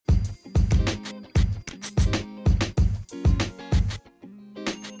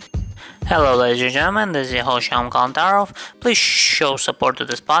Hello, ladies and gentlemen, this is your host Sham Kantarov. Please show support to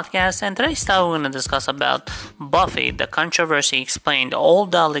this podcast. And today's topic we're going to discuss about Buffy, the controversy explained, all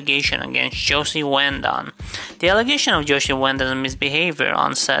the allegation against Josie Wendon. The allegation of Josie Wendon's misbehavior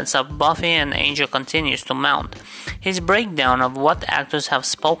on sets of Buffy and Angel continues to mount. His breakdown of what actors have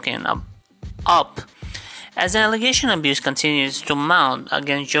spoken up. As the allegation of abuse continues to mount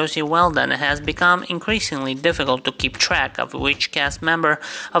against Josie Wendon, it has become increasingly difficult to keep track of which cast member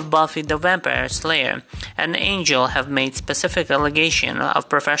of Buffy the Vampire Slayer and Angel have made specific allegations of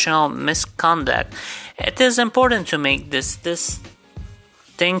professional misconduct. It is important to make this distinction,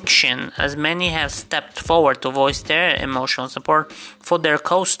 as many have stepped forward to voice their emotional support for their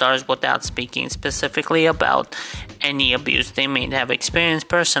co-stars without speaking specifically about any abuse they may have experienced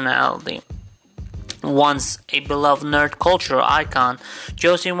personally. Once a beloved nerd culture icon,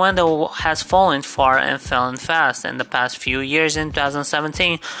 Josie Wendon has fallen far and fallen fast. In the past few years, in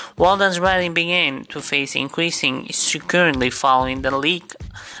 2017, Wendon's writing began to face increasing scrutiny following the leak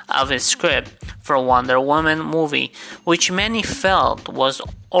of his script for Wonder Woman movie, which many felt was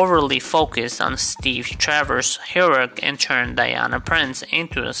overly focused on Steve Trevor's heroic and turned Diana Prince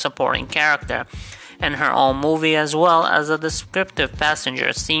into a supporting character in her own movie, as well as a descriptive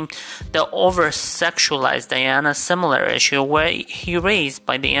passenger scene that over-sexualized Diana, similar issue where he raised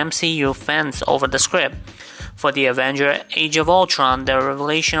by the MCU fans over the script. For the Avenger Age of Ultron, the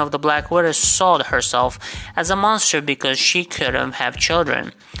revelation of the Black Widow saw herself as a monster because she couldn't have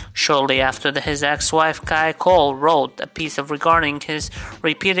children. Shortly after his ex-wife Kai Cole wrote a piece regarding his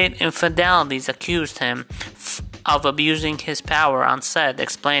repeated infidelities, accused him of abusing his power on set,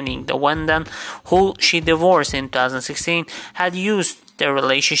 explaining that Wendon, who she divorced in 2016, had used their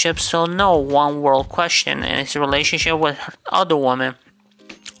relationship so no one would question his relationship with other women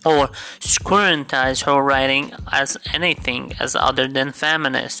or scrutinize her writing as anything as other than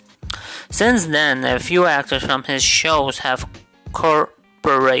feminist. Since then, a few actors from his shows have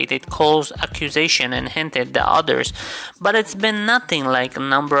corroborated Cole's accusation and hinted at others, but it's been nothing like a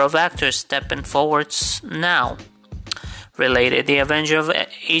number of actors stepping forward now. Related, the Avenger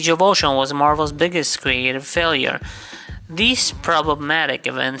Age of Ultron was Marvel's biggest creative failure. These problematic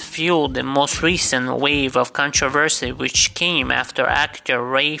events fueled the most recent wave of controversy, which came after actor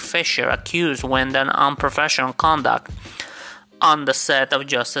Ray Fisher accused Wendon of unprofessional conduct on the set of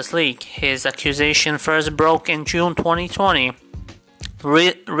Justice League. His accusation first broke in June 2020.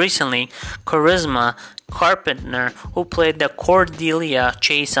 Recently, Charisma Carpenter, who played the Cordelia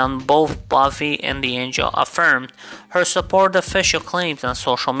Chase on both Buffy and the Angel, affirmed her support official claims on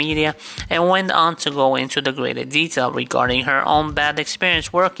social media and went on to go into the greater detail regarding her own bad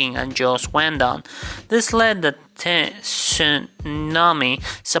experience working on Josie Wendon. This led the tsunami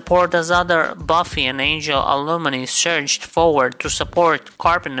support as other Buffy and Angel alumni surged forward to support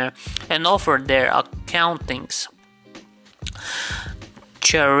Carpenter and offered their accountings.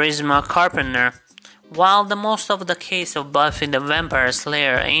 Charisma Carpenter. While the most of the case of Buffy the Vampire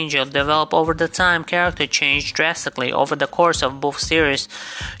Slayer Angel developed over the time, character changed drastically over the course of both series.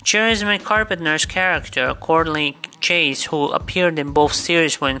 Charisma Carpenter's character, Cordelia Chase, who appeared in both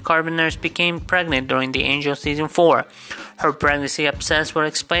series when Carpenter became pregnant during the Angel Season 4. Her pregnancy upsets were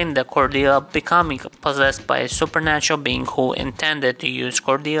explained that Cordelia becoming possessed by a supernatural being who intended to use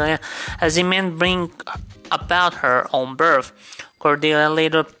Cordelia as a man bring about her own birth. Cordelia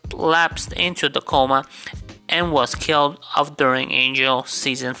later lapsed into the coma and was killed off during Angel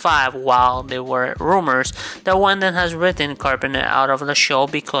Season 5, while there were rumors that Wendon has written Carpenter out of the show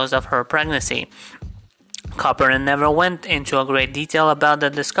because of her pregnancy. Carpenter never went into a great detail about the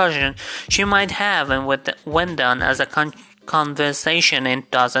discussion she might have with Wendon as a conversation in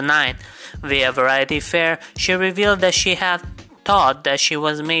 2009. Via Variety Fair, she revealed that she had thought that she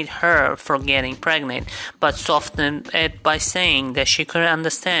was made her for getting pregnant, but softened it by saying that she could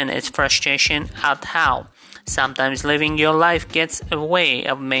understand its frustration at how sometimes living your life gets in the way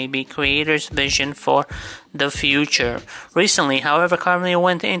of maybe creator's vision for the future. Recently, however, Carpenter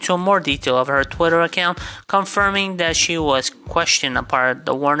went into more detail of her Twitter account, confirming that she was questioned apart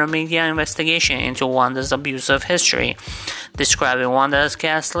the Warner Media investigation into Wanda's abusive history. Describing Wanda as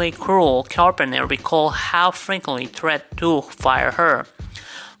ghastly, cruel, Carpenter recalled how frequently threatened to fire her,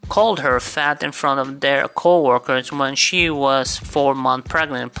 called her fat in front of their co-workers when she was 4 months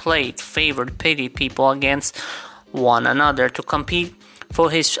pregnant, favored pity people against one another to compete for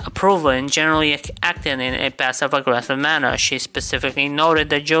his approval and generally acted in a passive-aggressive manner. She specifically noted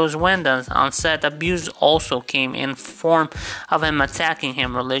that Josie Wendon's on-set abuse also came in form of him attacking his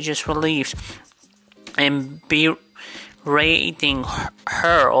religious beliefs and rating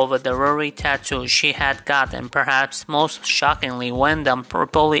her over the Rory tattoo she had gotten. Perhaps most shockingly, Wyndham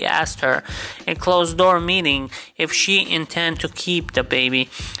reportedly asked her in a closed-door meeting if she intended to keep the baby,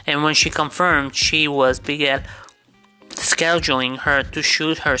 and when she confirmed, she began scheduling her to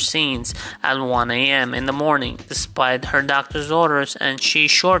shoot her scenes at 1 a.m. in the morning, despite her doctor's orders, and she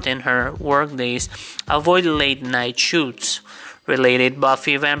shortened her workdays, avoided late-night shoots. Related,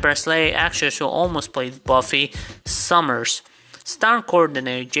 Buffy Vampire Slayer actress who almost played Buffy Summers, stunt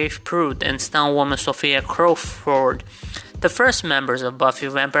coordinator Jeff Pruitt, and stunt woman Sophia Crawford, the first members of Buffy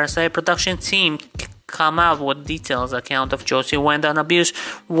Vampire Slayer production team, come out with detailed account of Josie Wyndham abuse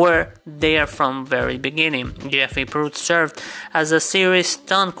were there from very beginning. Jeffrey Pruitt served as a series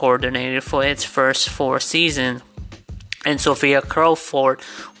stunt coordinator for its first 4 seasons, and Sophia Crawford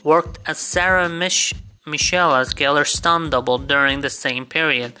worked as Sarah Michela's Gellar's stunt double during the same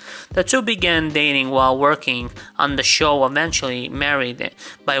period. The two began dating while working on the show, eventually married.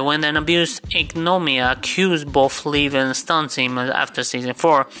 By Wyndham abuse, Ignomia accused both leaving stunt team after season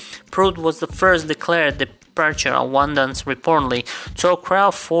 4. Pruitt was the first declared departure of Wyndham's reportedly told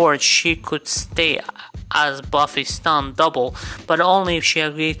Crawford she could stay as Buffy's stunt double, but only if she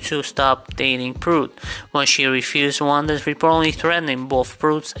agreed to stop dating Pruitt. When she refused, Wyndham reportedly threatening both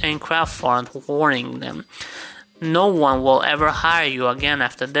Pruitt and Crawford, warning them, "No one will ever hire you again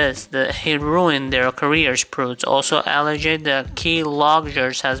after this." He ruined their careers. Pruitt also alleged that key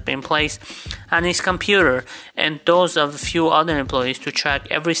loggers has been placed on his computer and those of a few other employees to track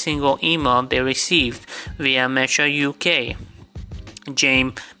every single email they received via Metro UK.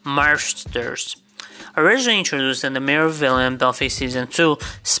 James Marsters. Originally introduced in the mirror villain Buffy Season 2,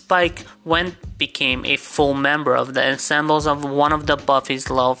 Spike became a full member of the ensembles of one of the Buffy's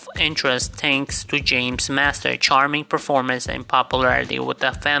love interests thanks to James' master charming performance and popularity with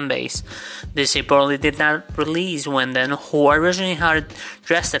the fanbase. This reportedly did not release Wyndham, who originally had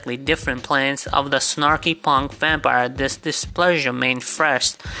drastically different plans of the snarky punk vampire. This displeasure remained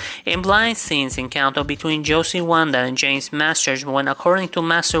fresh. In blind scenes encounter between Josie Wyndham and James Masters, when according to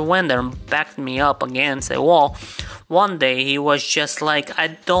Master Wyndham backed me up against a wall, one day he was just like, "I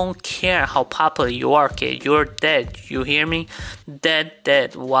don't care how popular you are, kid, you're dead, you hear me?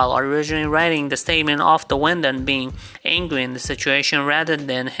 Dead," while originally writing the statement off the Wyndham being angry in the situation rather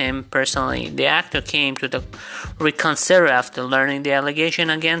than him personally. The actor came to reconsider after learning the allegation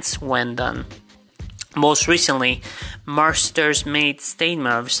against Wyndham. Most recently, Marsters made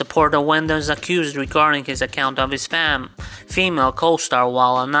statement of support of Wyndham's accused regarding his account of his female co-star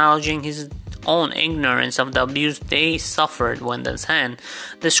while acknowledging his own ignorance of the abuse they suffered. Wyndham's hand,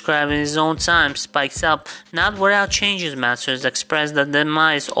 describing his own time, spikes up, not without changes. Masters expressed the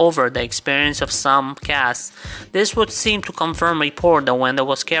demise over the experience of some casts. This would seem to confirm report that Wyndham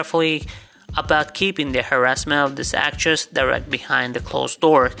was carefully about keeping the harassment of this actress direct behind the closed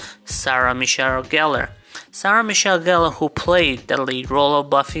doors. Sarah Michelle Gellar. Sarah Michelle Gellar, who played the lead role of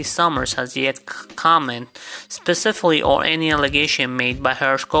Buffy Summers, has yet comment specifically on any allegation made by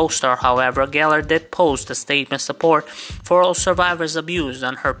her co-star. However, Gellar did post a statement support for all survivors abused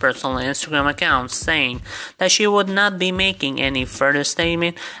on her personal Instagram account, saying that she would not be making any further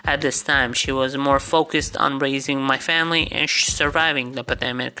statement at this time. She was more focused on raising my family and surviving the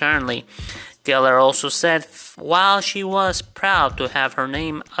pandemic currently. Gellar also said, while she was proud to have her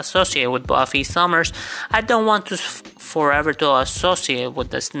name associated with Buffy Summers, I don't want to forever to associate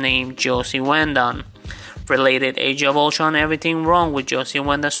with this name Josie Wyndham. Related, Age of Ultron, everything wrong with Josie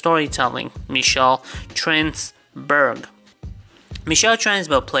Wyndham's storytelling. Michelle Trainsberg. Michelle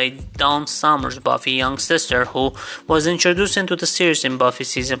Trainsberg played Dawn Summers, Buffy's young sister, who was introduced into the series in Buffy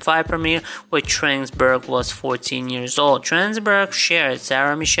Season 5 premiere when Trainsberg was 14 years old. Trainsberg shared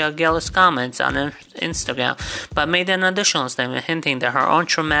Sarah Michelle Gellar's comments on her Instagram, but made an additional statement hinting that her own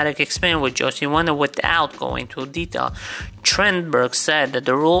traumatic experience with Josie Wyndham without going into detail. Trainsberg said that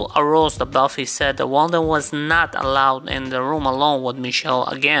the rule arose that Buffy said that Wyndham was not allowed in the room alone with Michelle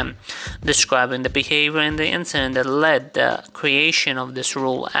again, describing the behavior in the incident that led the creation of this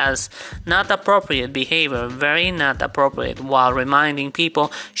rule as not appropriate behavior, very not appropriate, while reminding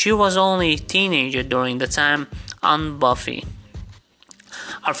people she was only a teenager during the time on Buffy.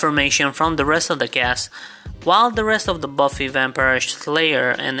 Affirmation from the rest of the cast. While the rest of the Buffy Vampire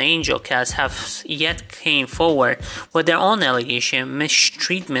Slayer and Angel cast have yet came forward with their own allegation,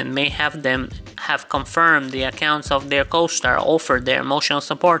 mistreatment may have them have confirmed the accounts of their co-star offered their emotional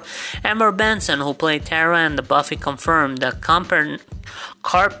support. Amber Benson, who played Tara in the Buffy, confirmed that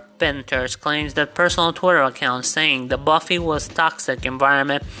Carpenter's claims that personal Twitter account saying the Buffy was toxic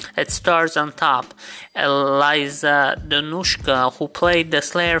environment at stars on top. Eliza Danushka, who played the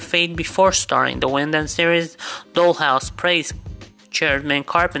Slayer Fate before starring the Windham series Dollhouse, praised Chairman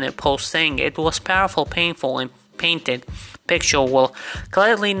Carpenter post saying it was powerful, painful, and painted picture will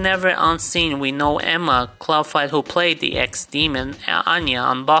clearly never unseen. We know Emma Clubfight, who played the ex-demon Anya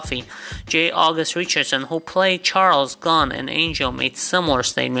on Buffy. J. August Richardson, who played Charles Gunn and Angel, made similar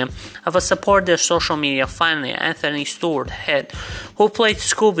statement of a support their social media. Finally, Anthony Stewart Head, who played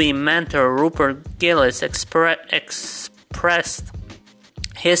Scooby mentor Rupert Gillis, expressed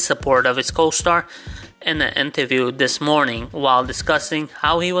his support of his co-star in an interview this morning while discussing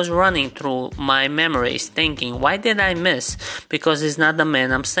how he was running through my memories thinking, why did I miss? Because he's not the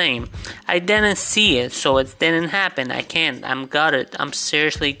man I'm saying. I didn't see it, so it didn't happen. I can't. I'm gutted. I'm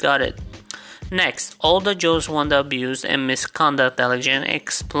seriously gutted. Next, all the Joes Wanda abused and misconduct allegation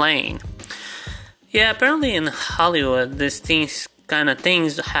explained. Yeah, apparently in Hollywood, these kind of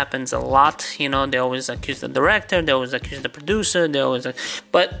things happens a lot. They always accuse the director, they always accuse the producer,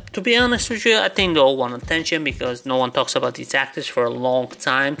 but to be honest with you, I think they all want attention because no one talks about these actors for a long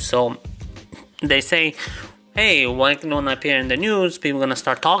time. So they say, hey, why don't I appear in the news? People are gonna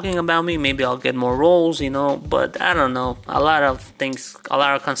start talking about me. Maybe I'll get more roles, but I don't know. A lot of things, a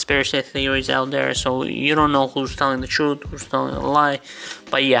lot of conspiracy theories out there, so you don't know who's telling the truth, who's telling a lie.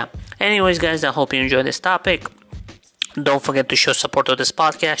 But yeah, anyways guys, I hope you enjoyed this topic. Don't forget to show support to this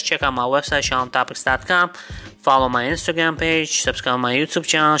podcast. Check out my website, SeanTopics.com. Follow my Instagram page. Subscribe to my YouTube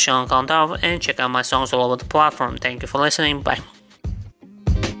channel, Sean Contov, and check out my songs all over the platform. Thank you for listening. Bye.